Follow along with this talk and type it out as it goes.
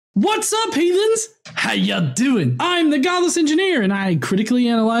What's up, heathens? How ya doing? I'm the Godless Engineer, and I critically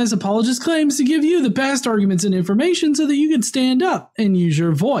analyze apologist claims to give you the best arguments and information so that you can stand up and use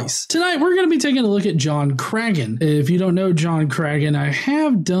your voice. Tonight, we're going to be taking a look at John Kragen. If you don't know John Kragen, I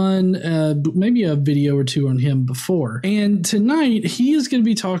have done maybe a video or two on him before. And tonight, he is going to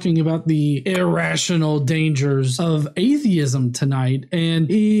be talking about the irrational dangers of atheism tonight. And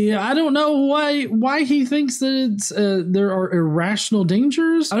I don't know why he thinks that there are irrational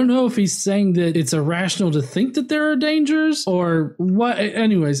dangers. I don't know if he's saying that it's irrational to think that there are dangers or what.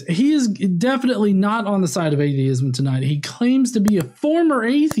 Anyways, he is definitely not on the side of atheism tonight. He claims to be a former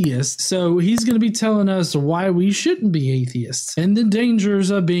atheist, so he's going to be telling us why we shouldn't be atheists and the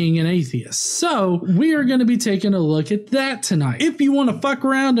dangers of being an atheist. So we are going to be taking a look at that tonight. If you want to fuck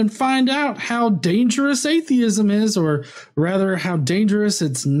around and find out how dangerous atheism is, or rather how dangerous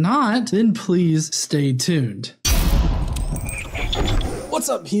it's not, then please stay tuned. What's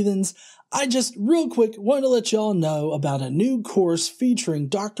up, heathens? I just real quick wanted to let y'all know about a new course featuring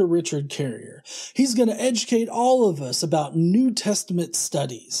Dr. Richard Carrier. He's going to educate all of us about New Testament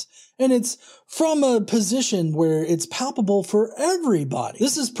studies. And it's from a position where it's palpable for everybody.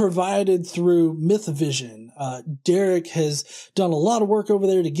 This is provided through MythVision. Derek has done a lot of work over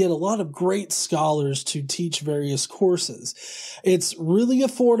there to get a lot of great scholars to teach various courses. It's really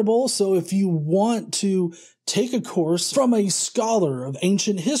affordable, so if you want to take a course from a scholar of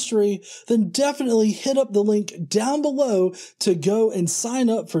ancient history, then definitely hit up the link down below to go and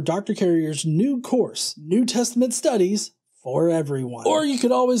sign up for Dr. Carrier's new course, New Testament Studies for Everyone. Or you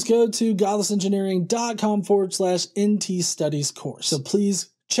could always go to godlessengineering.com/NT Studies course. So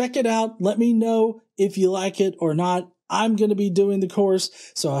please check it out. Let me know if you like it or not. I'm going to be doing the course,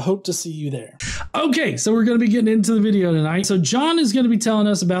 so I hope to see you there. Okay, so we're going to be getting into the video tonight. So John is going to be telling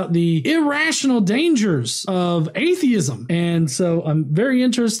us about the irrational dangers of atheism. And so I'm very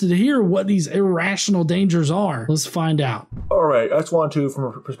interested to hear what these irrational dangers are. Let's find out. All right, I just want to, from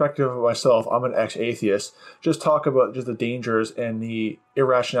a perspective of myself, I'm an ex-atheist, just talk about just the dangers and the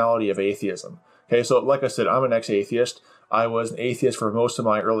irrationality of atheism. Okay, so like I said, I'm an ex-atheist. I was an atheist for most of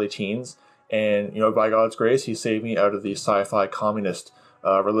my early teens. And, by God's grace, he saved me out of the sci-fi communist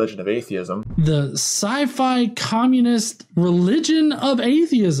religion of atheism. The sci-fi communist religion of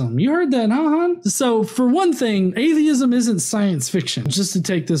atheism. You heard that, huh, hon? So for one thing, atheism isn't science fiction. Just to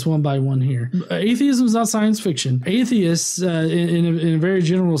take this one by one here. Atheism is not science fiction. Atheists, in a very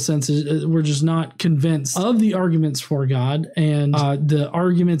general sense, we're just not convinced of the arguments for God and the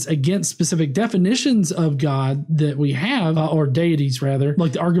arguments against specific definitions of God that we have, or deities rather,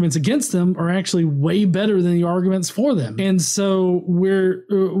 like the arguments against them are actually way better than the arguments for them. And so we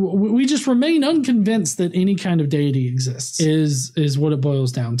just remain unconvinced that any kind of deity exists is what it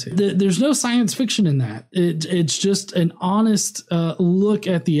boils down to. There's no science fiction in that. It's just an honest look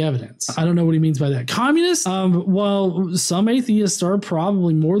at the evidence. I don't know what he means by that. Communist? Well, some atheists are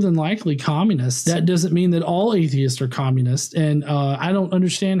probably more than likely communists. That doesn't mean that all atheists are communists. And I don't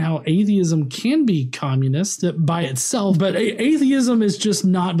understand how atheism can be communist by itself. But atheism is just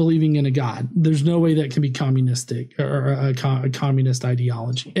not believing in a God. There's no way that can be communistic or a communist ideology.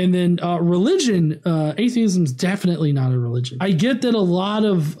 And then religion, atheism is definitely not a religion. I get that a lot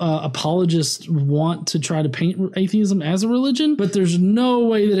of apologists want to try to paint atheism as a religion, but there's no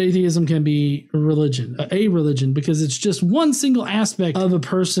way that atheism can be a religion, because it's just one single aspect of a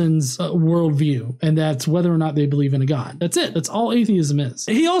person's worldview, and that's whether or not they believe in a God. That's it. That's all atheism is.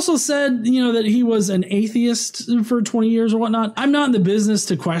 He also said, that he was an atheist for 20 years or whatnot. I'm not in the business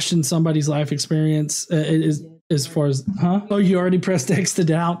to question somebody's life experience. As far as, Oh, you already pressed X to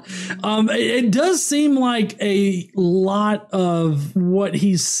doubt. It does seem like a lot of what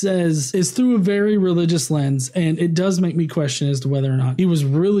he says is through a very religious lens, and it does make me question as to whether or not he was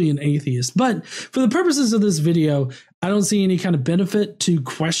really an atheist. But for the purposes of this video, I don't see any kind of benefit to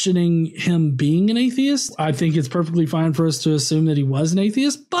questioning him being an atheist. I think it's perfectly fine for us to assume that he was an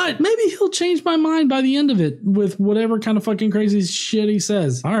atheist, but maybe he'll change my mind by the end of it with whatever kind of fucking crazy shit he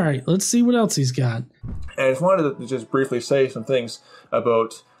says. All right, let's see what else he's got. And I just wanted to just briefly say some things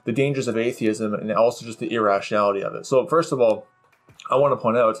about the dangers of atheism and also just the irrationality of it. So first of all, I want to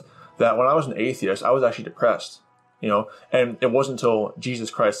point out that when I was an atheist, I was actually depressed, and it wasn't until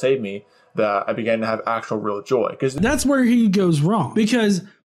Jesus Christ saved me that I began to have actual real joy. Because that's where he goes wrong. Because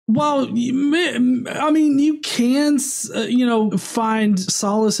while you can, find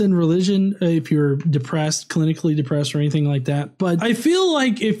solace in religion if you're depressed, clinically depressed or anything like that. But I feel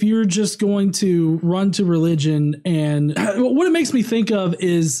like if you're just going to run to religion, and what it makes me think of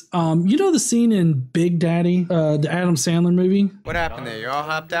is, the scene in Big Daddy, the Adam Sandler movie. What happened there? You all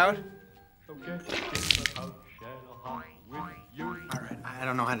hopped out? Okay. All right, I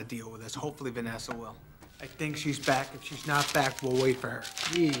don't know how to deal with this. Hopefully Vanessa will. I think she's back. If she's not back, we'll wait for her.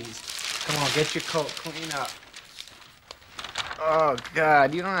 Jeez. Come on, get your coat, clean up. Oh,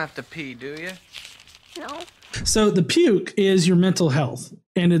 God, you don't have to pee, do you? No. So the puke is your mental health,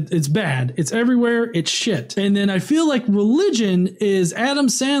 and it's bad. It's everywhere. It's shit. And then I feel like religion is Adam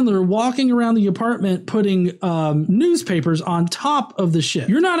Sandler walking around the apartment putting newspapers on top of the shit.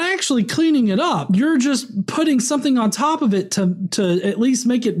 You're not actually cleaning it up. You're just putting something on top of it to at least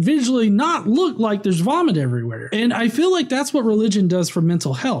make it visually not look like there's vomit everywhere. And I feel like that's what religion does for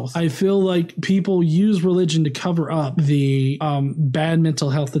mental health. I feel like people use religion to cover up the bad mental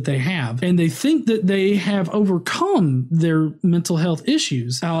health that they have. And they think that they have overcome their mental health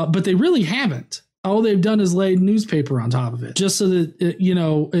issues, but they really haven't. All they've done is laid newspaper on top of it, just so that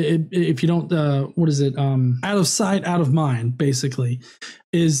if you don't, out of sight, out of mind, basically,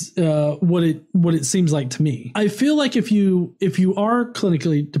 is what it seems like to me. I feel like if you are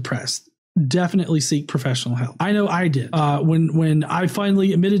clinically depressed, definitely seek professional help. I know I did. When I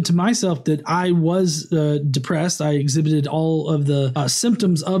finally admitted to myself that I was depressed, I exhibited all of the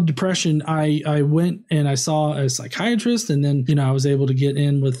symptoms of depression. I went and I saw a psychiatrist, and then I was able to get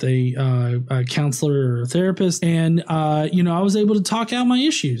in with a counselor or a therapist, and I was able to talk out my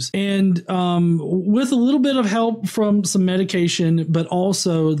issues. And with a little bit of help from some medication, but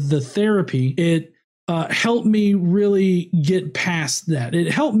also the therapy, it helped me really get past that. It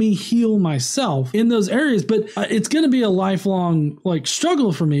helped me heal myself in those areas, but it's going to be a lifelong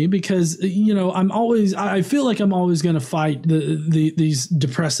struggle for me because, I feel like I'm always going to fight these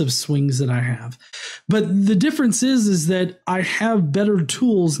depressive swings that I have. But the difference is that I have better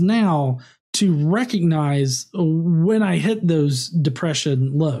tools now to recognize when I hit those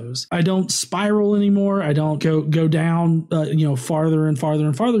depression lows. I don't spiral anymore. I don't go down, farther and farther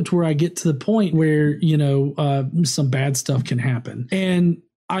and farther to where I get to the point where, some bad stuff can happen. And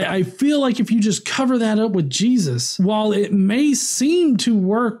I feel like if you just cover that up with Jesus, while it may seem to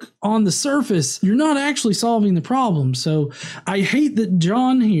work on the surface, you're not actually solving the problem. So I hate that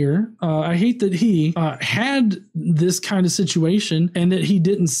John here, I hate that he had this kind of situation and that he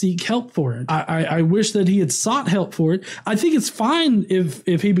didn't seek help for it. I wish that he had sought help for it. I think it's fine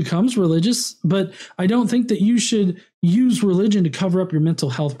if he becomes religious, but I don't think that you should use religion to cover up your mental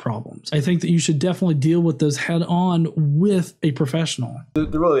health problems. I think that you should definitely deal with those head on with a professional. There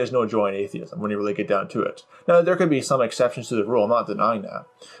really is no joy in atheism when you really get down to it. Now, there could be some exceptions to the rule. I'm not denying that.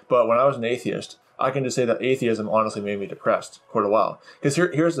 But when I was an atheist, I can just say that atheism honestly made me depressed quite a while. Because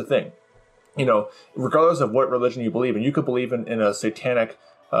here's the thing. Regardless of what religion you believe in, you could believe in a satanic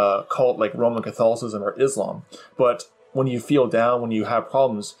cult like Roman Catholicism or Islam. But when you feel down, when you have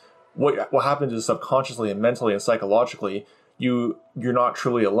problems, what happens is subconsciously and mentally and psychologically, you're not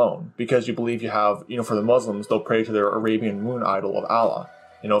truly alone because you believe you have, for the Muslims, they'll pray to their Arabian moon idol of Allah.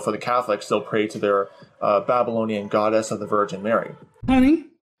 For the Catholics, they'll pray to their Babylonian goddess of the Virgin Mary. Honey,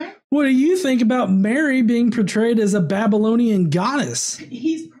 what do you think about Mary being portrayed as a Babylonian goddess?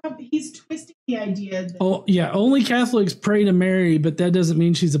 He's twisting the idea that... Oh, yeah, only Catholics pray to Mary, but that doesn't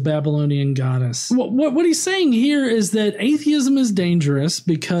mean she's a Babylonian goddess. What he's saying here is that atheism is dangerous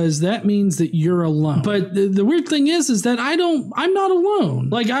because that means that you're alone. But the weird thing is that I'm not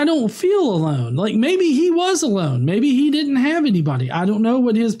alone. I don't feel alone. Maybe he was alone. Maybe he didn't have anybody. I don't know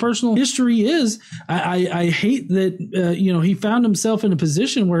what his personal history is. I hate that, he found himself in a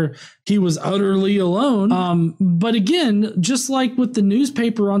position where he was utterly alone. But again, just like with the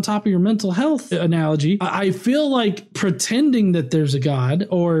newspaper on top of your mental health analogy, I feel like pretending that there's a God,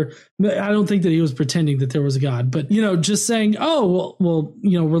 or I don't think that he was pretending that there was a God, but, just saying, oh, well,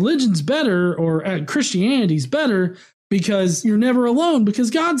 religion's better or Christianity's better because you're never alone because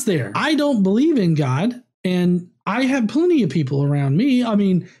God's there. I don't believe in God, and I have plenty of people around me. I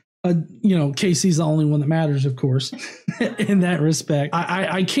mean, Casey's the only one that matters, of course, in that respect.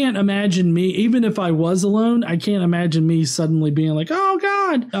 I can't imagine me, even if I was alone, I can't imagine me suddenly being like, oh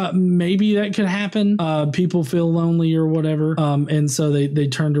God, maybe that could happen. People feel lonely or whatever. And so they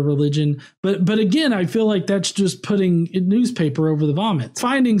turn to religion. But again, I feel like that's just putting newspaper over the vomit.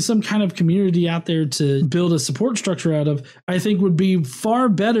 Finding some kind of community out there to build a support structure out of, I think would be far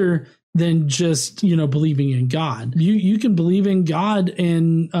better than just, believing in God. You can believe in God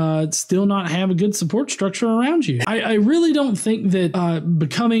and still not have a good support structure around you. I really don't think that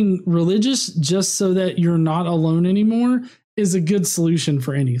becoming religious just so that you're not alone anymore is a good solution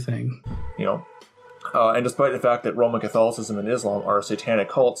for anything. And despite the fact that Roman Catholicism and Islam are satanic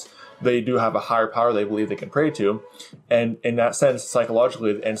cults, they do have a higher power they believe they can pray to. And in that sense,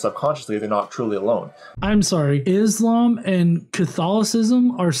 psychologically and subconsciously, they're not truly alone. I'm sorry. Islam and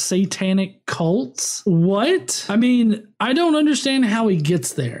Catholicism are satanic cults? What? I mean, I don't understand how he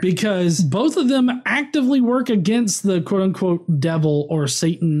gets there, because both of them actively work against the quote unquote devil or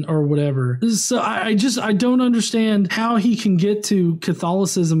Satan or whatever. So I don't understand how he can get to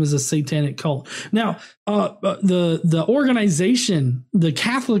Catholicism as a satanic cult. Now, the organization, the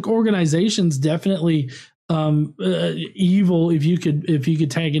Catholic organization's definitely evil. If you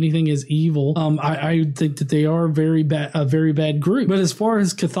could tag anything as evil, I think that they are a very bad group. But as far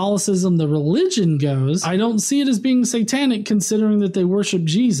as Catholicism, the religion goes, I don't see it as being satanic, considering that they worship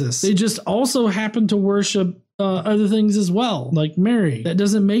Jesus. They just also happen to worship other things as well, like Mary. That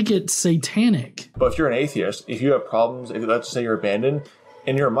doesn't make it satanic. But if you're an atheist, if you have problems, if let's say you're abandoned,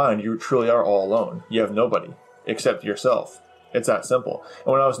 in your mind, you truly are all alone. You have nobody except yourself. It's that simple.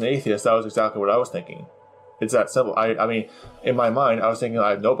 And when I was an atheist, that was exactly what I was thinking. It's that simple. I mean, in my mind, I was thinking I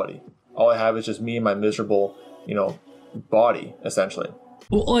have nobody. All I have is just me and my miserable, body, essentially.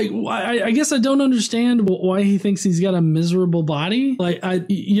 Well, like, I guess I don't understand why he thinks he's got a miserable body. Like, I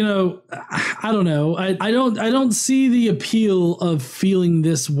don't know. I don't see the appeal of feeling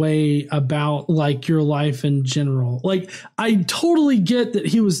this way about like your life in general. Like, I totally get that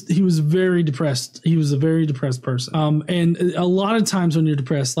he was very depressed. He was a very depressed person. And a lot of times when you're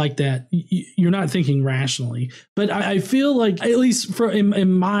depressed like that, you're not thinking rationally. But I feel like, at least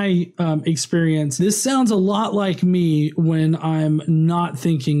in my experience, this sounds a lot like me when I'm not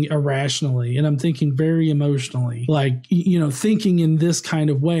thinking irrationally and I'm thinking very emotionally. Like, thinking in this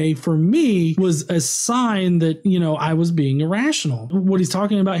kind of way for me was a sign that, I was being irrational. What he's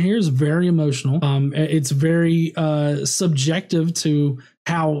talking about here is very emotional. It's very subjective to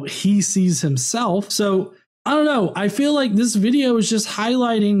how he sees himself. So I don't know. I feel like this video is just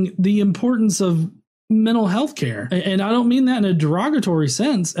highlighting the importance of mental health care. And I don't mean that in a derogatory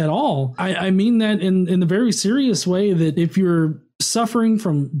sense at all. I mean that in the very serious way that if you're suffering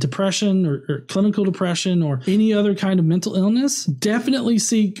from depression or clinical depression or any other kind of mental illness, definitely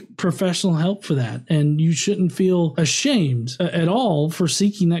seek professional help for that. And you shouldn't feel ashamed at all for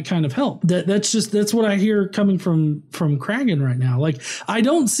seeking that kind of help. That's what I hear coming from Kragen right now. Like, I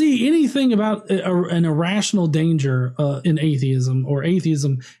don't see anything about an irrational danger in atheism, or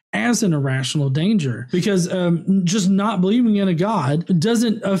atheism as an irrational danger, because just not believing in a God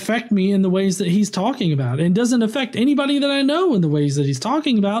doesn't affect me in the ways that he's talking about, and doesn't affect anybody that I know in the ways that he's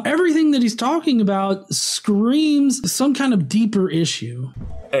talking about. Everything that he's talking about screams some kind of deeper issue.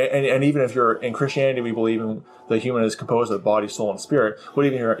 And even if you're in Christianity, we believe in the human is composed of body, soul, and spirit. But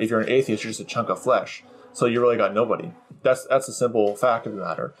even if you're an atheist, you're just a chunk of flesh. So you really got nobody. That's the simple fact of the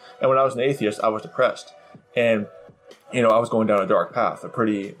matter. And when I was an atheist, I was depressed. And I was going down a dark path, a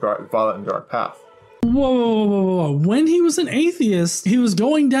pretty violent and dark path. Whoa. When he was an atheist, he was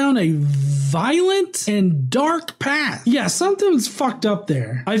going down a violent and dark path. Yeah, something's fucked up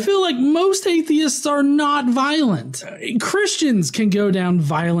there. I feel like most atheists are not violent. Christians can go down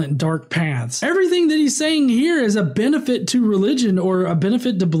violent, dark paths. Everything that he's saying here is a benefit to religion or a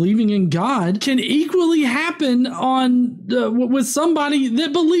benefit to believing in God can equally happen with somebody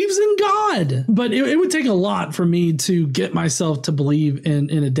that believes in God. But it would take a lot for me to get myself to believe in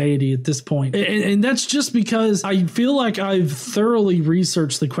a deity at this point. And that's just because I feel like I've thoroughly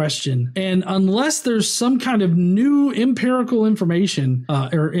researched the question. And unless there's some kind of new empirical information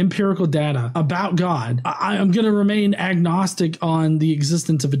or empirical data about God, I'm going to remain agnostic on the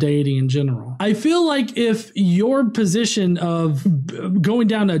existence of a deity in general. I feel like if your position of going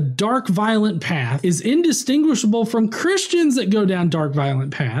down a dark, violent path is indistinguishable from Christians that go down dark,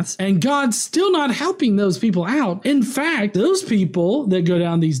 violent paths, and God's still not helping those people out. In fact, those people that go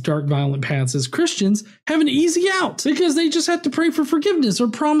down these dark, violent paths as Christians have an easy out, because they just have to pray for forgiveness or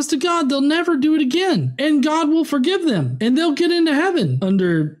promise to God they'll never do it again, and God will forgive them and they'll get into heaven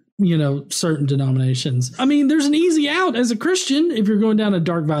under certain denominations. I mean, there's an easy out as a Christian if you're going down a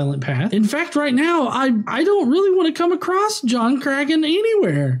dark, violent path. In fact, right now, I don't really want to come across John Kragen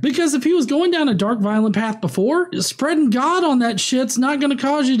anywhere, because if he was going down a dark, violent path before, spreading God on that shit's not going to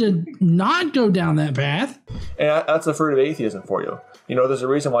cause you to not go down that path. And that's the fruit of atheism for you. There's a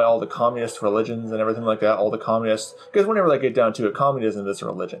reason why all the communist religions and everything like that, all the communists, because whenever they get down to it, communism is a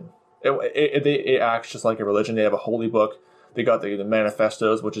religion. It acts just like a religion. They have a holy book. They got the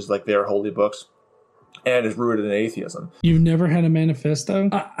manifestos, which is like their holy books, and is rooted in atheism. You've never had a manifesto?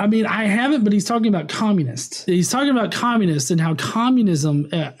 I mean, I haven't, but he's talking about communists. He's talking about communists and how communism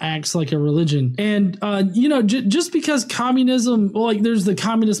acts like a religion. And, just because communism, like there's the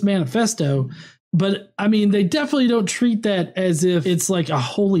Communist Manifesto, But I mean, they definitely don't treat that as if it's like a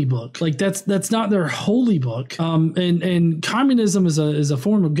holy book. Like that's not their holy book. And communism is a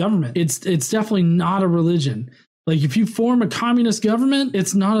form of government. It's definitely not a religion. Like if you form a communist government,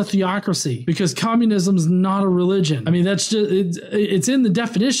 it's not a theocracy because communism is not a religion. I mean, that's just, it's in the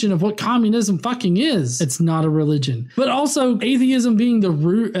definition of what communism fucking is. It's not a religion. But also atheism being the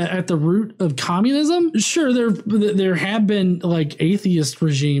root at the root of communism. Sure, there have been like atheist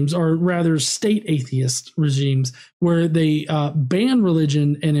regimes, or rather state atheist regimes, where they ban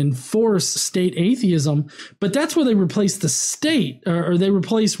religion and enforce state atheism. But that's where they replace the state, or they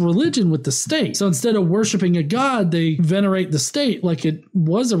replace religion with the state. So instead of worshiping a god, they venerate the state like it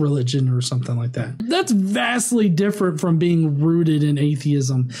was a religion or something like that. That's vastly different from being rooted in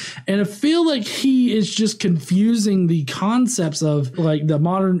atheism. And I feel like he is just confusing the concepts of like the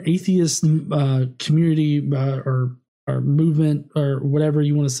modern atheist community or movement or whatever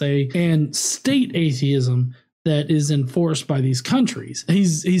you want to say, and state atheism that is enforced by these countries.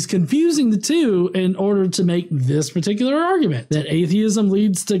 He's confusing the two in order to make this particular argument that atheism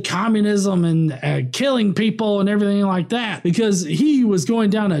leads to communism and killing people and everything like that, because he was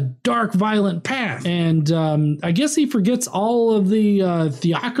going down a dark, violent path. And I guess he forgets all of the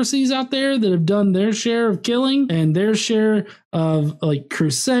theocracies out there that have done their share of killing and their share of like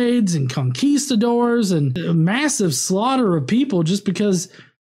crusades and conquistadors and massive slaughter of people just because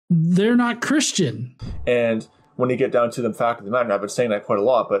they're not Christian. And when you get down to the fact of the matter, and I've been saying that quite a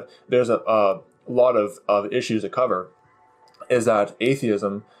lot, but there's a lot of issues to cover, is that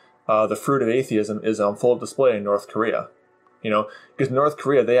atheism, the fruit of atheism is on full display in North Korea. You know, because North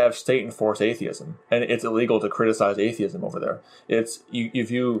Korea, they have state-enforced atheism, and it's illegal to criticize atheism over there. It's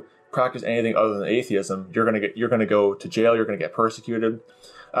if you practice anything other than atheism, you're gonna go to jail. You're gonna get persecuted.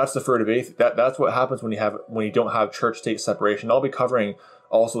 That's the fruit of atheism. That's what happens when you don't have church-state separation. I'll be covering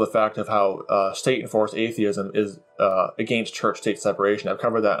also the fact of how state-enforced atheism is against church-state separation. I've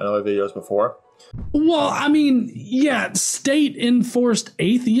covered that in other videos before. Well, I mean, yeah, state-enforced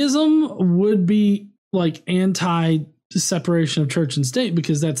atheism would be like anti-separation of church and state,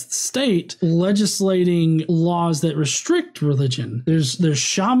 because that's the state legislating laws that restrict religion. There's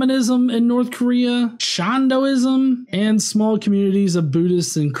shamanism in North Korea, Shintoism, and small communities of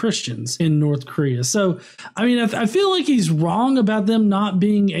Buddhists and Christians in North Korea. So, I mean, I feel like he's wrong about them not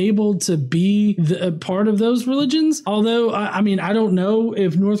being able to be a part of those religions. Although, I mean, I don't know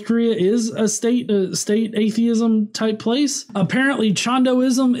if North Korea is a state atheism type place. Apparently,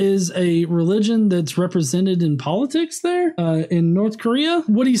 Shintoism is a religion that's represented in politics there in North Korea.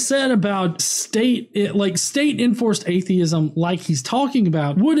 What he said about state enforced atheism, like he's talking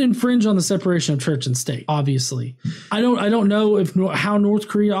about, would infringe on the separation of church and state. Obviously, I don't know how North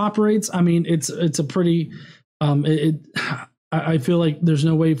Korea operates. I mean, it's a pretty I feel like there's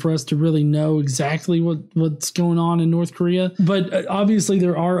no way for us to really know exactly what's going on in North Korea. But obviously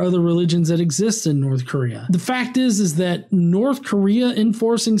there are other religions that exist in North Korea. The fact is that North Korea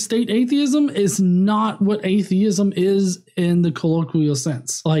enforcing state atheism is not what atheism is in the colloquial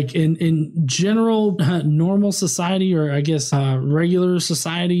sense. Like in general, normal society, or I guess regular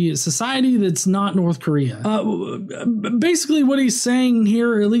society that's not North Korea. Basically what he's saying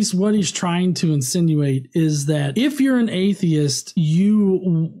here, or at least what he's trying to insinuate, is that if you're an atheist,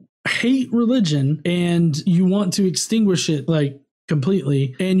 you hate religion and you want to extinguish it like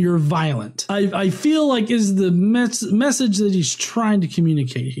completely, and you're violent. I feel like is the message that he's trying to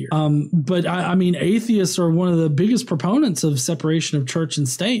communicate here. But I mean, atheists are one of the biggest proponents of separation of church and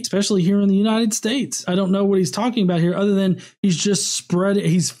state, especially here in the United States. I don't know what he's talking about here, other than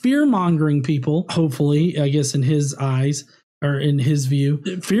he's fear-mongering people, hopefully, I guess in his eyes, or in his view,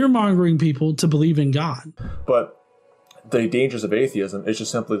 fear-mongering people to believe in God. But the dangers of atheism is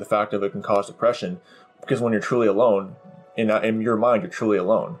just simply the fact that it can cause depression, because when you're truly alone, in your mind, you're truly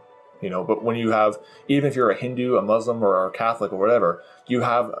alone. You know, but when you have, even if you're a Hindu, a Muslim, or a Catholic, or whatever, you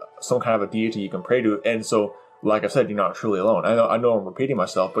have some kind of a deity you can pray to. And so, like I said, you're not truly alone. I know I'm repeating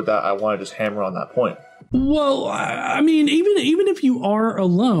myself, but I want to just hammer on that point. Well, I mean, even if you are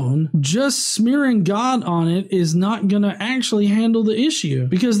alone, just smearing God on it is not going to actually handle the issue,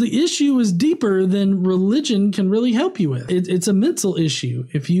 because the issue is deeper than religion can really help you with. It's a mental issue.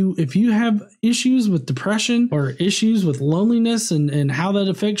 If you have issues with depression or issues with loneliness and how that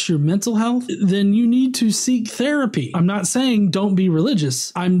affects your mental health, then you need to seek therapy. I'm not saying don't be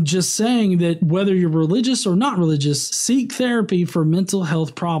religious. I'm just saying that whether you're religious or not religious, seek therapy for mental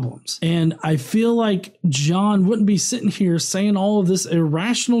health problems. And I feel like like John wouldn't be sitting here saying all of this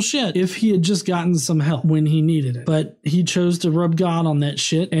irrational shit if he had just gotten some help when he needed it. But he chose to rub God on that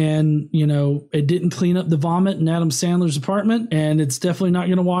shit, and, you know, it didn't clean up the vomit in Adam Sandler's apartment, and it's definitely not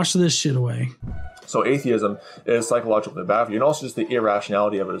going to wash this shit away. So atheism is psychologically bad for you, and also just the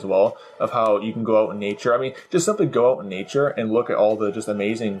irrationality of it as well, of how you can go out in nature. I mean, just simply go out in nature and look at all the just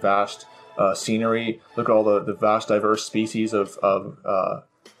amazing, vast scenery, look at all the vast, diverse species of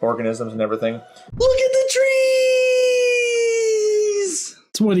organisms and everything. Look at the trees!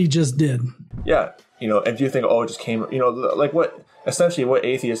 That's what he just did. Yeah, you know, and do you think, oh, it just came, you know, like what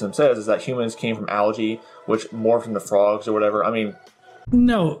atheism says is that humans came from algae, which morphed into frogs or whatever. I mean,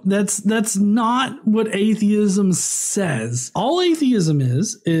 no, that's not what atheism says. All atheism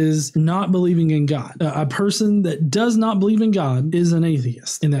is not believing in God. A person that does not believe in God is an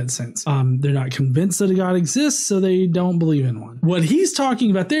atheist in that sense. They're not convinced that a God exists, so they don't believe in one. What he's talking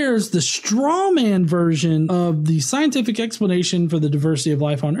about there is the straw man version of the scientific explanation for the diversity of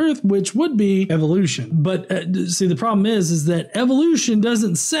life on Earth, which would be evolution. But see, the problem is that evolution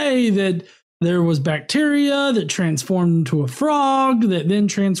doesn't say that there was bacteria that transformed into a frog that then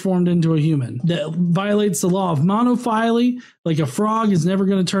transformed into a human. That violates the law of monophily. Like a frog is never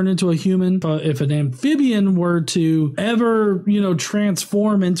going to turn into a human. But if an amphibian were to ever, you know,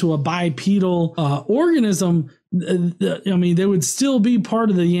 transform into a bipedal organism, I mean, they would still be part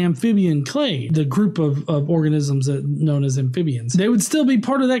of the amphibian clade, the group of organisms that known as amphibians. They would still be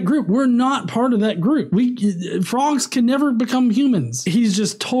part of that group. We're not part of that group. Frogs can never become humans. He's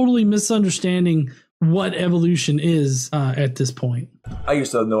just totally misunderstanding what evolution is at this point. I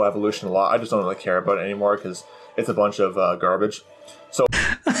used to know evolution a lot. I just don't really care about it anymore because it's a bunch of garbage. So,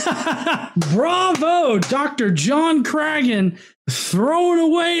 bravo, Dr. John Kragen, throwing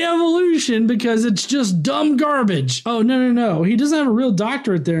away evolution because it's just dumb garbage. Oh, no. He doesn't have a real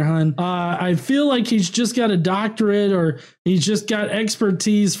doctorate there, hun. I feel like he's just got a doctorate, or he's just got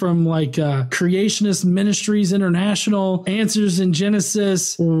expertise from like Creationist Ministries International, Answers in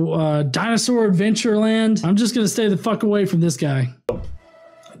Genesis, Dinosaur Adventureland. I'm just going to stay the fuck away from this guy.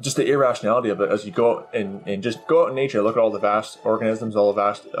 Just the irrationality of it as you go out and just go out in nature, look at all the vast organisms, all the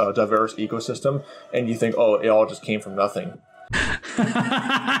vast diverse ecosystem, and you think, oh, it all just came from nothing.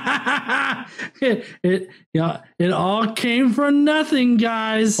 It all came from nothing,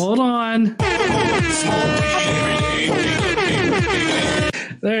 guys. Hold on.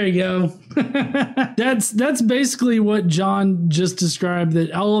 There you go. That's basically what John just described,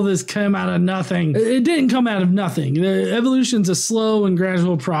 that all of this came out of nothing. It didn't come out of nothing. Evolution's a slow and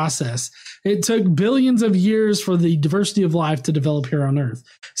gradual process. It took billions of years for the diversity of life to develop here on Earth.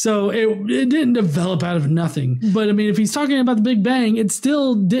 So it didn't develop out of nothing. But I mean, if he's talking about the Big Bang, it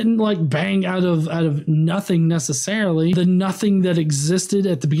still didn't like bang out of nothing necessarily. The nothing that existed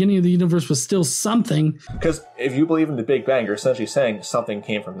at the beginning of the universe was still something. Because if you believe in the Big Bang, you're essentially saying something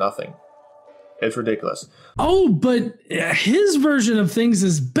came from nothing. It's ridiculous. Oh, but his version of things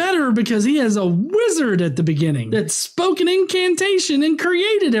is better because he has a wizard at the beginning that spoke an incantation and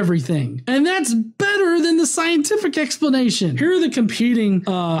created everything. And that's better than the scientific explanation. Here are the competing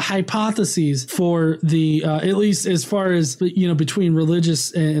hypotheses for the, at least as far as, you know, between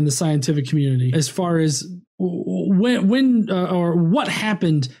religious and the scientific community, as far as when or what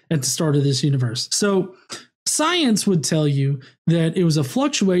happened at the start of this universe. So science would tell you that it was a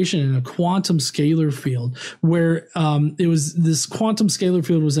fluctuation in a quantum scalar field where it was this quantum scalar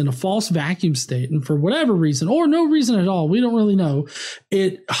field was in a false vacuum state. And for whatever reason, or no reason at all, we don't really know,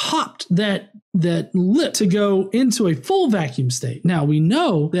 it hopped that lip to go into a full vacuum state. Now, we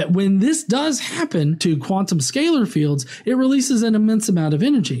know that when this does happen to quantum scalar fields, it releases an immense amount of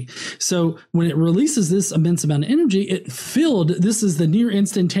energy. So when it releases this immense amount of energy, it filled, this is the near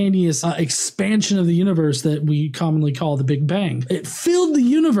instantaneous expansion of the universe that we commonly call the Big Bang. It filled the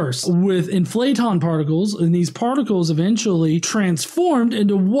universe with inflaton particles, and these particles eventually transformed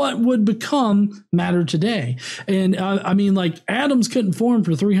into what would become matter today. And I mean, like, atoms couldn't form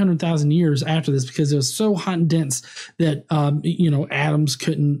for 300,000 years after this because it was so hot and dense that atoms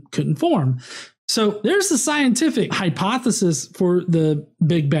couldn't form. So there's the scientific hypothesis for the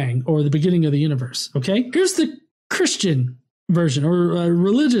Big Bang, or the beginning of the universe. Okay, here's the Christian version, or a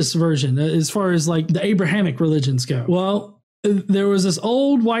religious version, as far as like the Abrahamic religions go. Well, there was this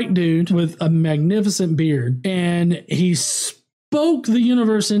old white dude with a magnificent beard, and he spoke the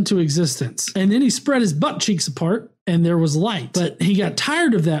universe into existence. And then he spread his butt cheeks apart, and there was light. But he got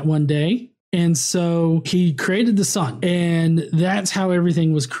tired of that one day, And so he created the sun, and that's how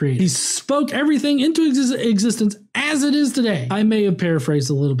everything was created. He spoke everything into existence as it is today. I may have paraphrased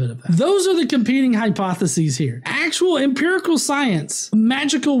a little bit of that. Those are the competing hypotheses here. Actual empirical science,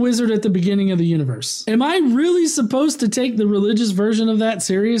 magical wizard at the beginning of the universe. Am I really supposed to take the religious version of that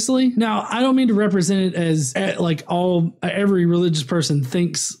seriously? Now, I don't mean to represent it as like every religious person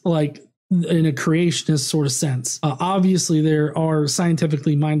thinks like in a creationist sort of sense. Obviously, there are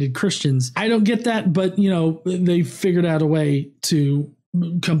scientifically minded Christians. I don't get that, but they figured out a way to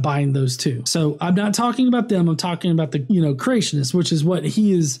combine those two. So I'm not talking about them. I'm talking about the creationists, which is what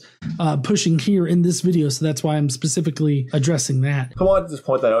he is pushing here in this video. So that's why I'm specifically addressing that. I wanted to just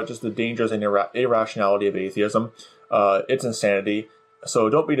point that out, just the dangers and irrationality of atheism. It's insanity. So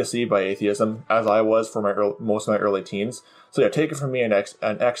don't be deceived by atheism, as I was for most of my early teens. So yeah, take it from me, an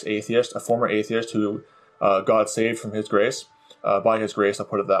ex-atheist, a former atheist who God saved from his grace, by his grace, I'll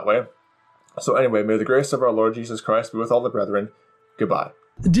put it that way. So anyway, may the grace of our Lord Jesus Christ be with all the brethren. Goodbye.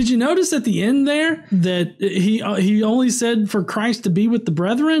 Did you notice at the end there that he only said for Christ to be with the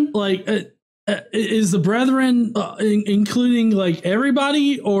brethren? Like, is the brethren including like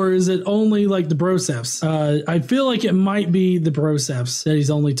everybody, or is it only like the brocephs? I feel like it might be the brocephs that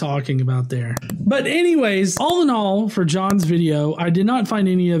he's only talking about there. But anyways, all in all, for John's video, I did not find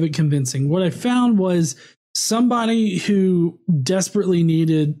any of it convincing. What I found was somebody who desperately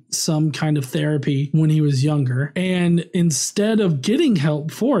needed some kind of therapy when he was younger, and instead of getting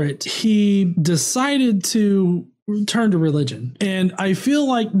help for it, he decided to turn to religion. And I feel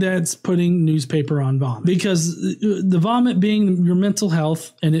like that's putting newspaper on vomit, because the vomit being your mental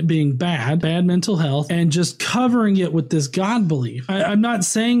health and it being bad mental health, and just covering it with this God belief. I'm not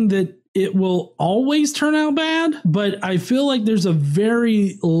saying that it will always turn out bad, but I feel like there's a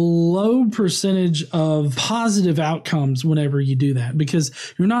very low percentage of positive outcomes whenever you do that, because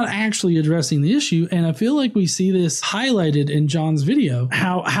you're not actually addressing the issue. And I feel like we see this highlighted in John's video,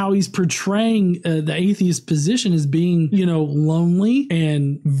 how he's portraying the atheist position as being, lonely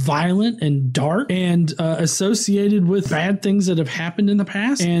and violent and dark and associated with bad things that have happened in the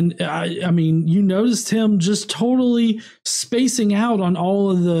past. And I mean, you noticed him just totally spacing out on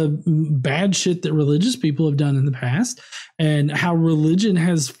all of the bad shit that religious people have done in the past, and how religion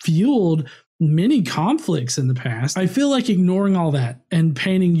has fueled many conflicts in the past. I feel like ignoring all that and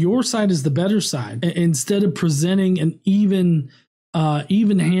painting your side as the better side, instead of presenting an even-handed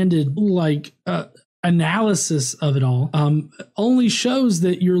analysis of it all, only shows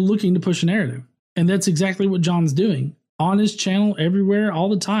that you're looking to push a narrative. And that's exactly what John's doing on his channel, everywhere, all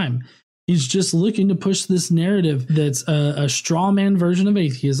the time. He's just looking to push this narrative that's a straw man version of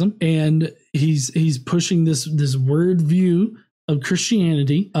atheism, and he's pushing this word view of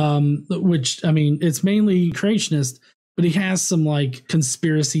Christianity, which, I mean, it's mainly creationist, but he has some like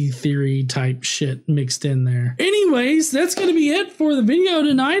conspiracy theory type shit mixed in there. Anyways, that's going to be it for the video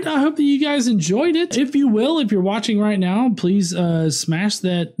tonight. I hope that you guys enjoyed it. If you will, if you're watching right now, please smash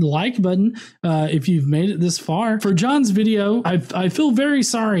that like button if you've made it this far. For John's video, I feel very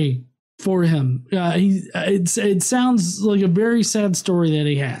sorry for him. It sounds like a very sad story that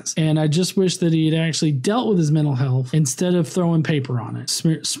he has, and I just wish that he had actually dealt with his mental health instead of throwing paper on it,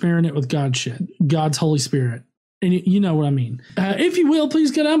 smearing it with God shit, God's Holy Spirit. And you know what I mean. If you will, please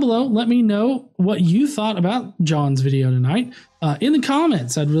go down below. Let me know what you thought about John's video tonight in the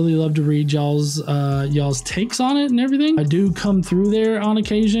comments. I'd really love to read y'all's takes on it and everything. I do come through there on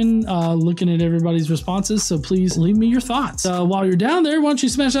occasion looking at everybody's responses, so please leave me your thoughts. While you're down there, why don't you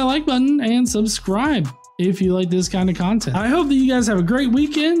smash that like button and subscribe if you like this kind of content. I hope that you guys have a great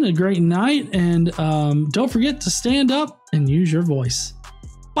weekend, a great night, and don't forget to stand up and use your voice.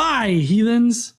 Bye, heathens.